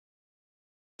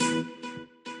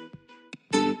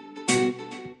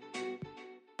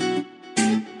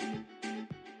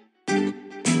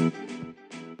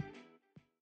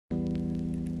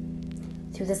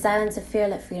Through the silence of fear,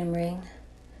 let freedom ring.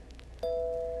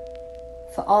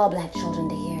 For all black children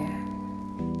to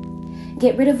hear.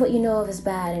 Get rid of what you know of as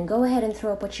bad and go ahead and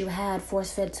throw up what you had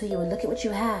force-fed to you and look at what you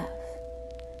have.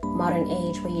 Modern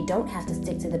age where you don't have to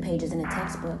stick to the pages in a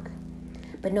textbook.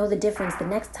 But know the difference the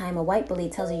next time a white bully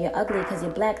tells you you're ugly because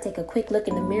you're black. Take a quick look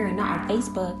in the mirror, not on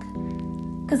Facebook.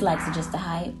 Because likes are just a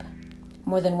hype.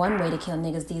 More than one way to kill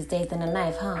niggas these days than a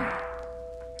knife, huh?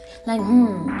 Like,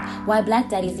 why black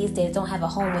daddies these days don't have a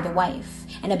home with a wife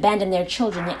and abandon their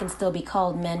children yet can still be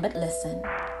called men. But listen,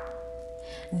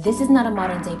 this is not a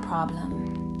modern day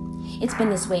problem. It's been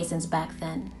this way since back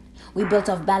then. We built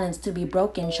off balance to be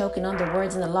broken, choking on the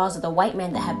words and the laws of the white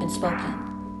man that have been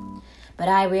spoken. But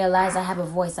I realize I have a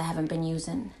voice I haven't been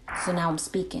using, so now I'm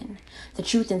speaking. The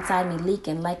truth inside me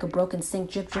leaking, like a broken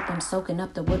sink, drip, drip, I'm soaking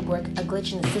up the woodwork, a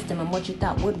glitch in the system and what you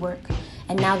thought would work.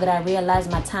 And now that I realize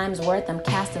my time's worth, I'm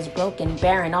cast as broken,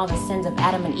 bearing all the sins of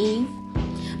Adam and Eve.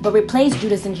 But replace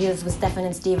Judas and Jesus with Stephen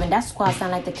and Stephen, that squad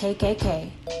sound like the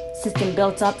KKK. System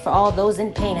built up for all those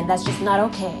in pain, and that's just not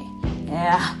okay.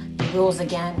 Yeah, the rules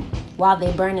again. While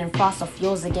they burn in fossil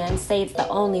fuels again, say it's the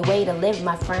only way to live,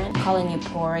 my friend. Calling you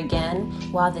poor again,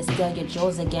 while they steal your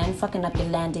jewels again, fucking up your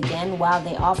land again, while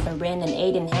they offer in an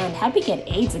aid in hand. How'd we get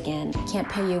AIDS again? Can't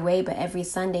pay your way, but every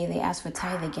Sunday they ask for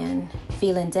tithe again.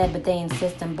 Feeling dead, but they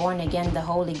insist I'm born again. The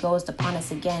Holy Ghost upon us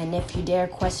again, and if you dare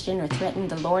question or threaten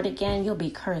the Lord again, you'll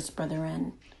be cursed,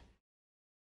 brethren.